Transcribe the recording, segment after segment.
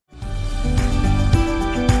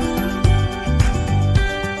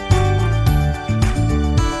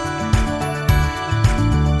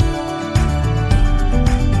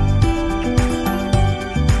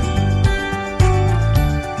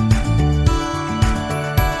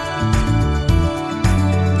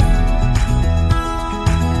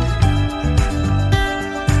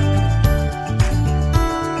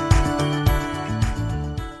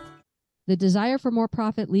The desire for more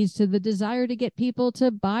profit leads to the desire to get people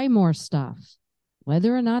to buy more stuff,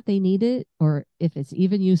 whether or not they need it or if it's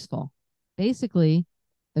even useful. Basically,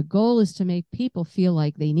 the goal is to make people feel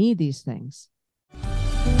like they need these things.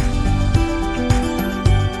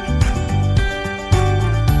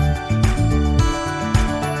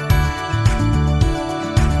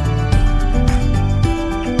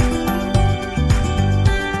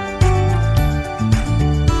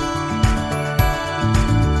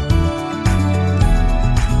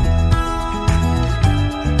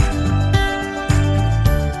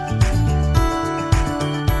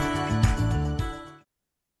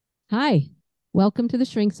 Hi, welcome to the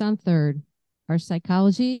Shrinks on Third, our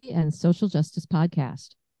psychology and social justice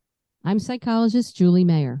podcast. I'm psychologist Julie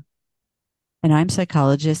Mayer. And I'm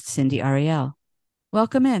psychologist Cindy Ariel.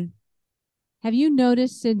 Welcome in. Have you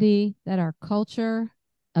noticed, Cindy, that our culture,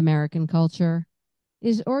 American culture,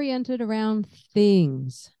 is oriented around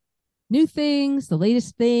things? New things, the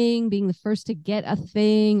latest thing, being the first to get a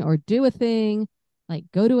thing or do a thing, like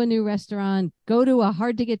go to a new restaurant, go to a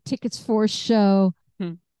hard to get tickets for show,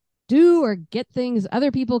 do or get things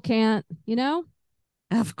other people can't, you know?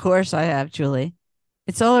 Of course I have, Julie.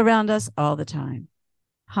 It's all around us all the time.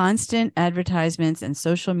 Constant advertisements and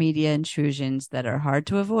social media intrusions that are hard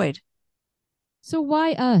to avoid. So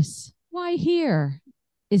why us? Why here?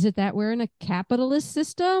 Is it that we're in a capitalist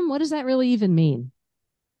system? What does that really even mean?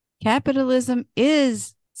 Capitalism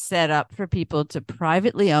is set up for people to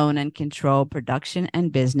privately own and control production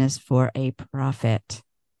and business for a profit.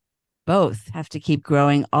 Both have to keep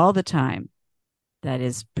growing all the time. That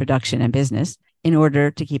is production and business in order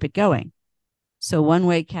to keep it going. So one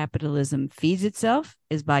way capitalism feeds itself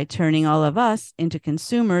is by turning all of us into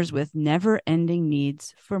consumers with never-ending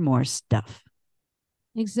needs for more stuff.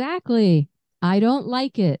 Exactly. I don't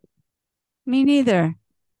like it. Me neither.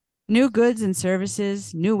 New goods and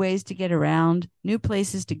services, new ways to get around, new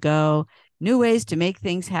places to go, new ways to make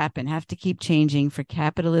things happen have to keep changing for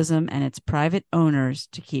capitalism and its private owners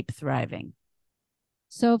to keep thriving.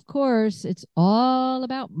 So, of course, it's all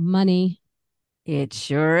about money. It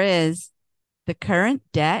sure is. The current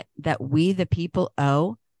debt that we, the people,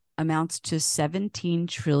 owe amounts to $17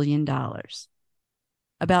 trillion.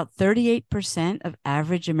 About 38% of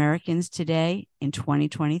average Americans today in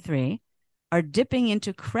 2023 are dipping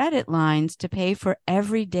into credit lines to pay for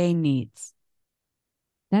everyday needs.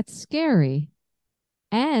 That's scary.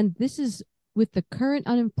 And this is with the current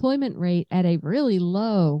unemployment rate at a really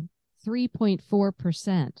low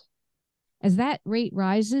 3.4%. As that rate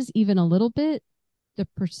rises even a little bit, the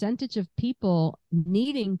percentage of people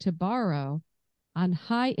needing to borrow on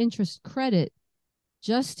high interest credit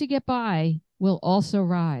just to get by will also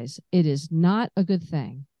rise. It is not a good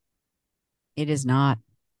thing. It is not.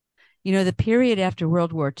 You know, the period after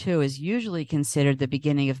World War II is usually considered the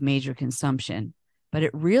beginning of major consumption, but it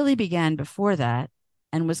really began before that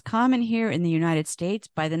and was common here in the United States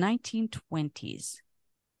by the 1920s.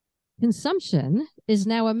 Consumption is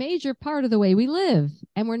now a major part of the way we live.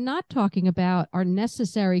 And we're not talking about our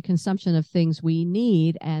necessary consumption of things we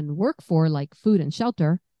need and work for, like food and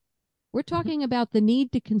shelter. We're talking about the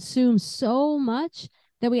need to consume so much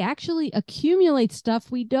that we actually accumulate stuff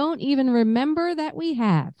we don't even remember that we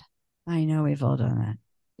have. I know we've all done that.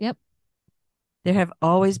 Yep. There have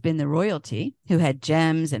always been the royalty who had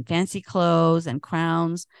gems and fancy clothes and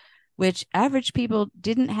crowns, which average people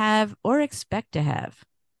didn't have or expect to have.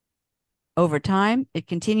 Over time, it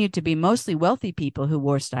continued to be mostly wealthy people who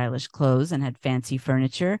wore stylish clothes and had fancy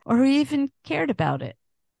furniture, or who even cared about it.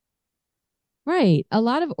 Right. A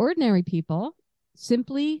lot of ordinary people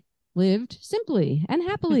simply lived simply and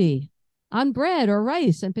happily on bread or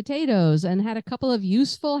rice and potatoes and had a couple of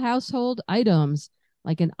useful household items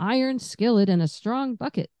like an iron skillet and a strong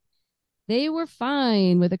bucket. They were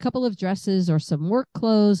fine with a couple of dresses or some work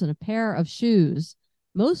clothes and a pair of shoes.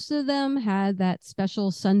 Most of them had that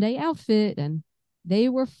special Sunday outfit and they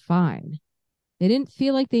were fine. They didn't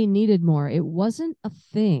feel like they needed more. It wasn't a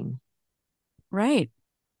thing. Right.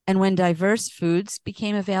 And when diverse foods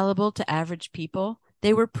became available to average people,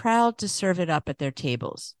 they were proud to serve it up at their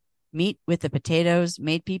tables. Meat with the potatoes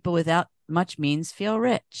made people without much means feel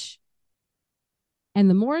rich. And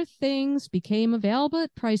the more things became available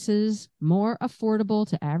at prices more affordable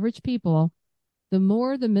to average people, the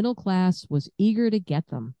more the middle class was eager to get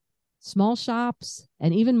them. Small shops,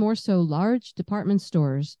 and even more so large department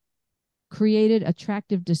stores, created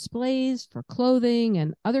attractive displays for clothing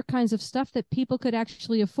and other kinds of stuff that people could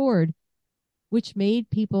actually afford, which made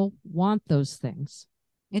people want those things.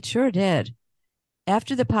 It sure did.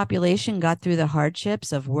 After the population got through the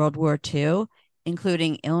hardships of World War II,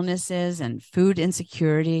 including illnesses and food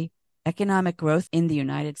insecurity, economic growth in the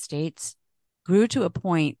United States, grew to a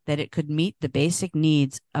point that it could meet the basic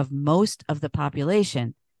needs of most of the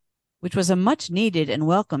population, which was a much needed and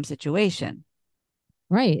welcome situation.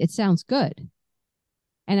 Right. It sounds good.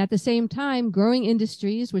 And at the same time, growing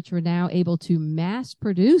industries, which were now able to mass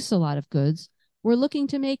produce a lot of goods, were looking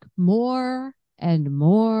to make more and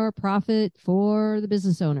more profit for the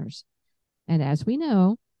business owners. And as we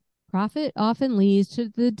know, profit often leads to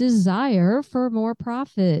the desire for more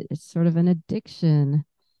profit. It's sort of an addiction.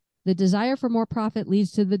 The desire for more profit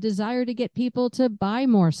leads to the desire to get people to buy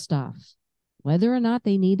more stuff, whether or not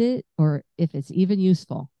they need it or if it's even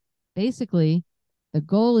useful. Basically, the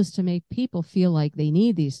goal is to make people feel like they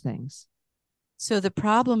need these things. So the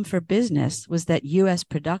problem for business was that U.S.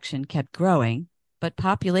 production kept growing, but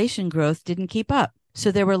population growth didn't keep up.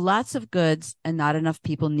 So there were lots of goods and not enough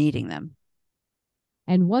people needing them.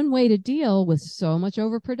 And one way to deal with so much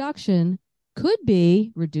overproduction could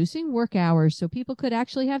be reducing work hours so people could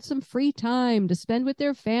actually have some free time to spend with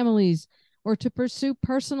their families or to pursue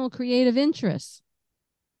personal creative interests.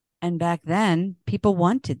 And back then, people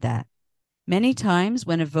wanted that. Many times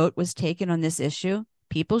when a vote was taken on this issue,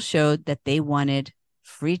 people showed that they wanted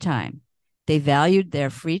free time. They valued their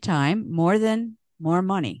free time more than more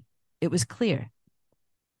money. It was clear.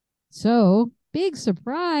 So, big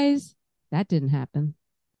surprise, that didn't happen.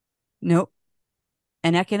 Nope.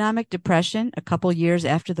 An economic depression a couple years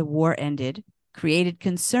after the war ended created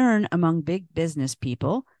concern among big business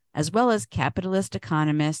people, as well as capitalist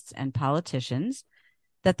economists and politicians,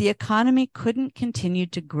 that the economy couldn't continue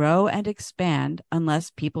to grow and expand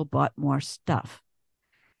unless people bought more stuff.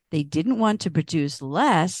 They didn't want to produce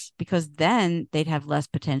less because then they'd have less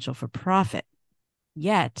potential for profit.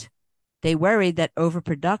 Yet, they worried that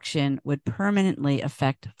overproduction would permanently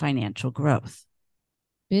affect financial growth.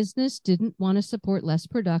 Business didn't want to support less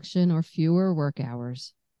production or fewer work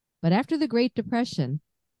hours. But after the Great Depression,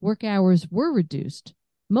 work hours were reduced,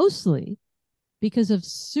 mostly because of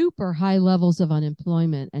super high levels of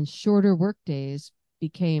unemployment, and shorter work days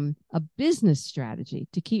became a business strategy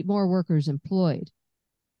to keep more workers employed.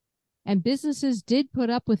 And businesses did put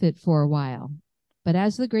up with it for a while. But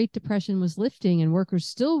as the Great Depression was lifting and workers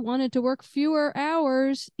still wanted to work fewer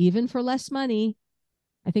hours, even for less money,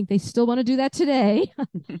 I think they still want to do that today.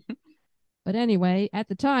 But anyway, at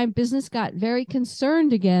the time, business got very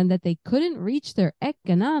concerned again that they couldn't reach their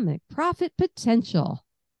economic profit potential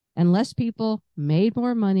unless people made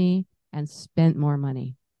more money and spent more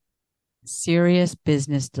money. Serious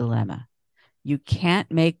business dilemma. You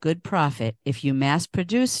can't make good profit if you mass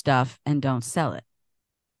produce stuff and don't sell it.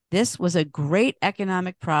 This was a great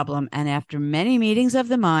economic problem, and after many meetings of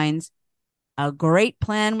the minds, a great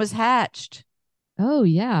plan was hatched. Oh,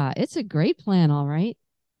 yeah, it's a great plan, all right.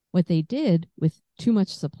 What they did with too much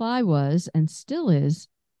supply was, and still is,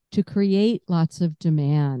 to create lots of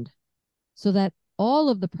demand so that all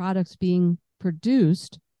of the products being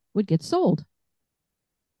produced would get sold.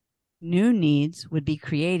 New needs would be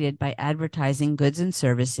created by advertising goods and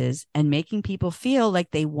services and making people feel like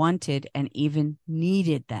they wanted and even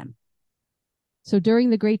needed them. So during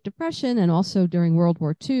the Great Depression and also during World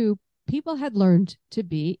War II, people had learned to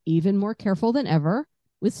be even more careful than ever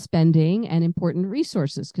with spending and important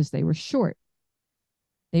resources because they were short.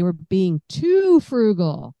 They were being too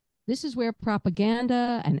frugal. This is where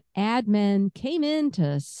propaganda and ad men came in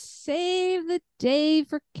to save the day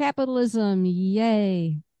for capitalism.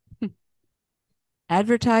 Yay.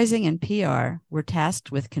 Advertising and PR were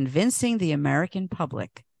tasked with convincing the American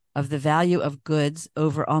public of the value of goods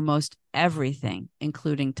over almost everything,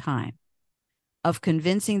 including time, of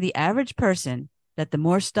convincing the average person that the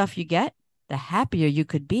more stuff you get, the happier you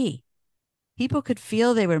could be. People could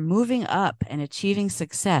feel they were moving up and achieving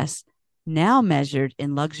success, now measured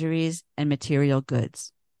in luxuries and material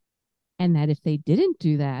goods. And that if they didn't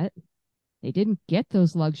do that, they didn't get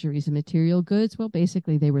those luxuries and material goods, well,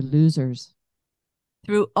 basically they were losers.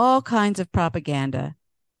 Through all kinds of propaganda,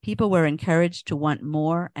 people were encouraged to want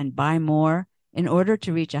more and buy more in order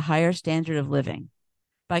to reach a higher standard of living.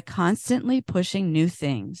 By constantly pushing new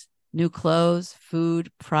things, new clothes,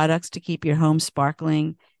 food, products to keep your home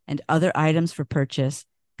sparkling, and other items for purchase,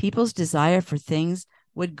 people's desire for things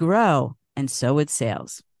would grow, and so would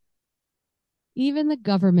sales. Even the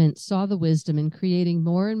government saw the wisdom in creating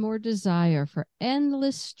more and more desire for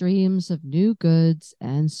endless streams of new goods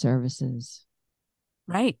and services.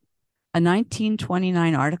 Right. A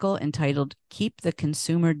 1929 article entitled "Keep the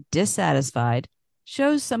Consumer Dissatisfied"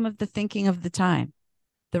 shows some of the thinking of the time.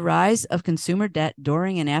 The rise of consumer debt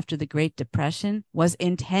during and after the Great Depression was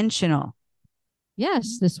intentional.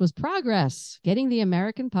 Yes, this was progress, getting the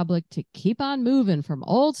American public to keep on moving from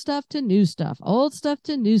old stuff to new stuff, old stuff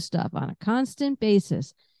to new stuff on a constant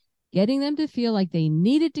basis. getting them to feel like they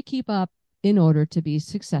needed to keep up in order to be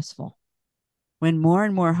successful. When more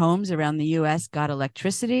and more homes around the U.S. got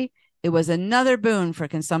electricity, it was another boon for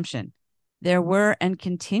consumption. There were and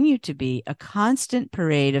continue to be a constant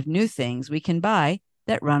parade of new things we can buy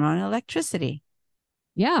that run on electricity.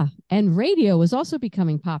 Yeah, and radio was also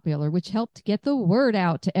becoming popular, which helped get the word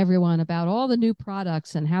out to everyone about all the new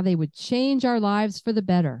products and how they would change our lives for the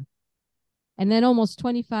better. And then almost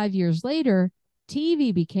 25 years later,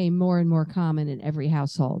 TV became more and more common in every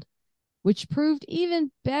household, which proved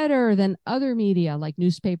even better than other media like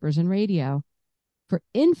newspapers and radio for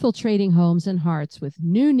infiltrating homes and hearts with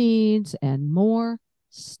new needs and more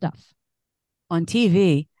stuff. On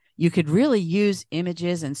TV, you could really use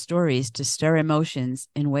images and stories to stir emotions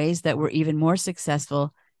in ways that were even more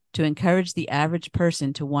successful to encourage the average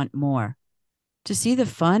person to want more. To see the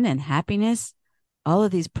fun and happiness all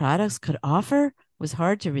of these products could offer was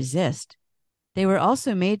hard to resist. They were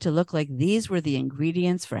also made to look like these were the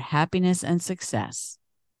ingredients for happiness and success.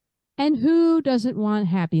 And who doesn't want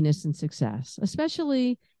happiness and success,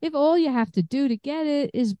 especially if all you have to do to get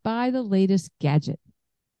it is buy the latest gadget?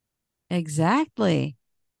 Exactly.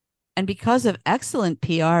 And because of excellent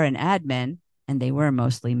PR and ad men, and they were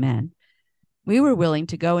mostly men, we were willing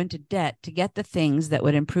to go into debt to get the things that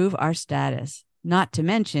would improve our status, not to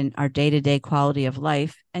mention our day-to-day quality of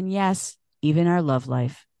life, and yes, even our love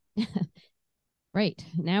life. Right.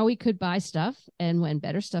 Now we could buy stuff, and when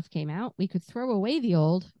better stuff came out, we could throw away the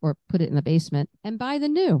old or put it in the basement and buy the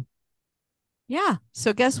new. Yeah.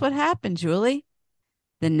 So guess what happened, Julie?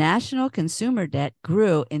 The national consumer debt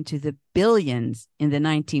grew into the billions in the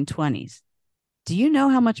 1920s. Do you know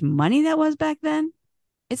how much money that was back then?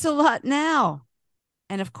 It's a lot now.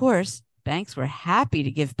 And of course, banks were happy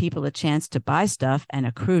to give people a chance to buy stuff and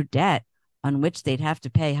accrue debt on which they'd have to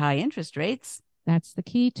pay high interest rates. That's the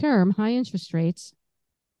key term, high interest rates.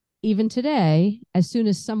 Even today, as soon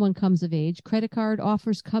as someone comes of age, credit card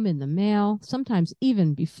offers come in the mail, sometimes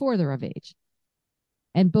even before they're of age.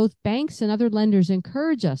 And both banks and other lenders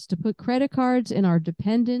encourage us to put credit cards in our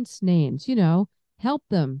dependents' names, help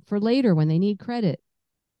them for later when they need credit.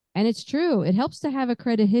 And it's true, it helps to have a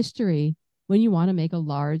credit history when you want to make a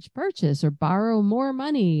large purchase or borrow more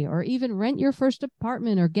money or even rent your first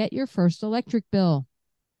apartment or get your first electric bill.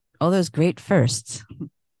 All those great firsts.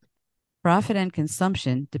 Profit and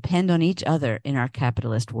consumption depend on each other in our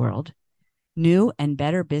capitalist world. New and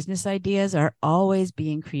better business ideas are always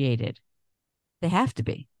being created. They have to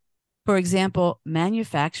be. For example,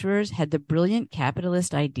 manufacturers had the brilliant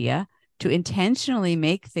capitalist idea to intentionally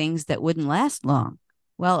make things that wouldn't last long,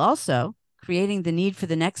 while also creating the need for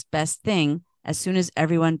the next best thing as soon as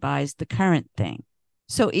everyone buys the current thing.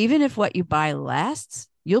 So even if what you buy lasts,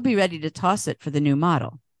 you'll be ready to toss it for the new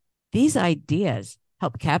model. These ideas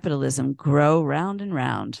help capitalism grow round and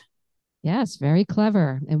round. Yes, very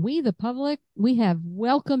clever. And we, the public, we have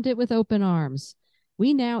welcomed it with open arms.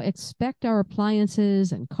 We now expect our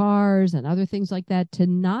appliances and cars and other things like that to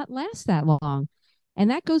not last that long. And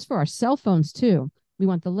that goes for our cell phones too. We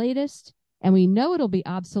want the latest, and we know it'll be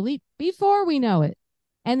obsolete before we know it.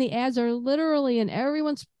 And the ads are literally in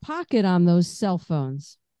everyone's pocket on those cell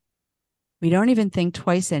phones. We don't even think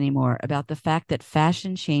twice anymore about the fact that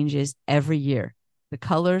fashion changes every year. The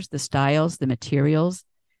colors, the styles, the materials.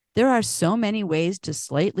 There are so many ways to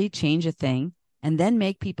slightly change a thing and then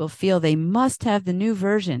make people feel they must have the new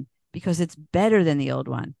version because it's better than the old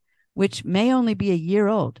one, which may only be a year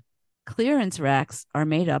old. Clearance racks are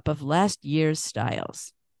made up of last year's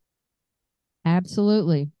styles.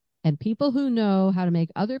 Absolutely. And people who know how to make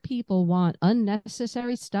other people want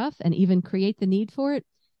unnecessary stuff and even create the need for it,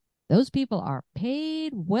 those people are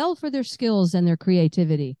paid well for their skills and their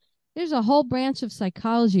creativity. There's a whole branch of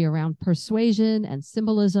psychology around persuasion and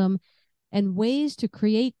symbolism and ways to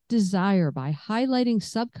create desire by highlighting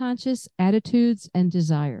subconscious attitudes and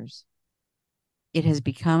desires. It has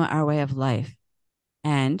become our way of life,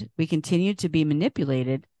 and we continue to be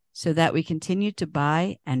manipulated so that we continue to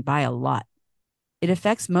buy and buy a lot. It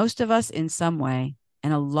affects most of us in some way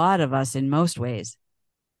and a lot of us in most ways,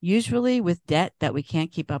 usually with debt that we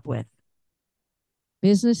can't keep up with.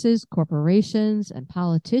 Businesses, corporations, and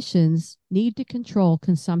politicians need to control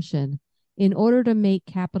consumption in order to make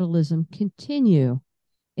capitalism continue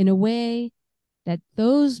in a way that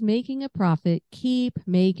those making a profit keep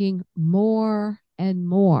making more and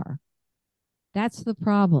more. That's the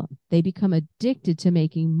problem. They become addicted to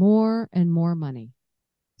making more and more money.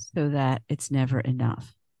 So that it's never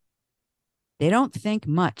enough. They don't think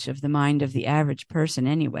much of the mind of the average person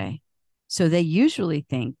anyway, so they usually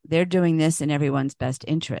think they're doing this in everyone's best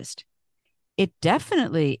interest. It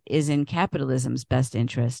definitely is in capitalism's best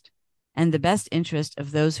interest. and the best interest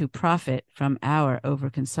of those who profit from our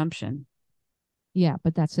overconsumption. Yeah,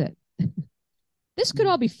 but that's it. This could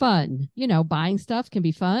all be fun. Buying stuff can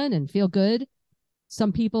be fun and feel good.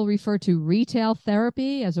 Some people refer to retail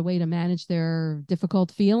therapy as a way to manage their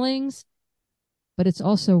difficult feelings, but it's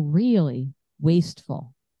also really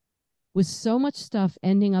wasteful. With so much stuff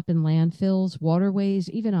ending up in landfills, waterways,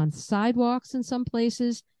 even on sidewalks in some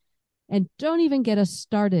places, and don't even get us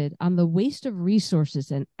started on the waste of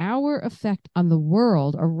resources and our effect on the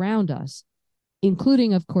world around us,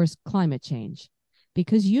 including, of course, climate change.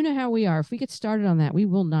 Because you know how we are. If we get started on that, we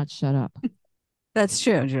will not shut up. That's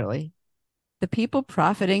true, Julie. The people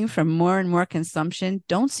profiting from more and more consumption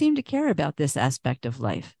don't seem to care about this aspect of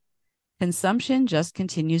life. Consumption just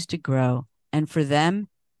continues to grow, and for them,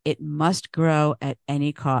 it must grow at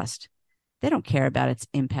any cost. They don't care about its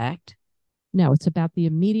impact. No, it's about the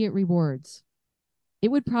immediate rewards. It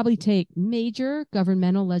would probably take major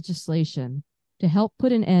governmental legislation to help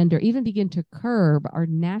put an end or even begin to curb our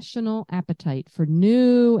national appetite for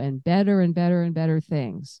new and better and better and better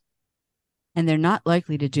things. And they're not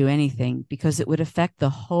likely to do anything because it would affect the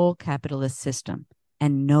whole capitalist system,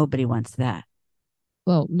 and nobody wants that.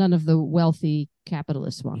 Well, none of the wealthy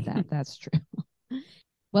capitalists want that. That's true.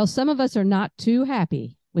 Well, some of us are not too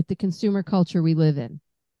happy with the consumer culture we live in.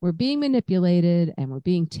 We're being manipulated and we're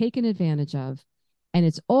being taken advantage of. And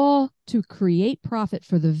it's all to create profit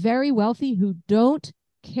for the very wealthy who don't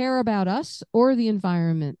care about us or the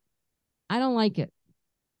environment. I don't like it.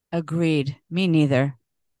 Agreed. Me neither.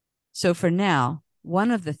 So for now,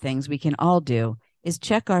 one of the things we can all do is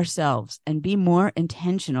check ourselves and be more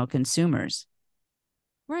intentional consumers.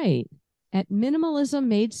 Right. At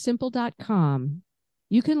minimalismmadesimple.com,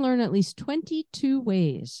 you can learn at least 22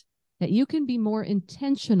 ways that you can be more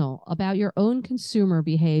intentional about your own consumer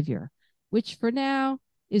behavior, which for now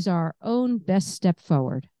is our own best step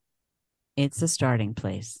forward. It's a starting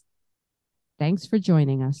place. Thanks for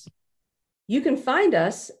joining us. You can find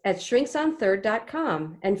us at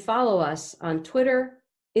shrinksonthird.com and follow us on Twitter,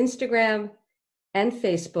 Instagram, and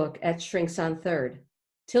Facebook at Shrinks on Third.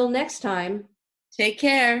 Till next time. Take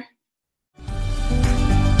care.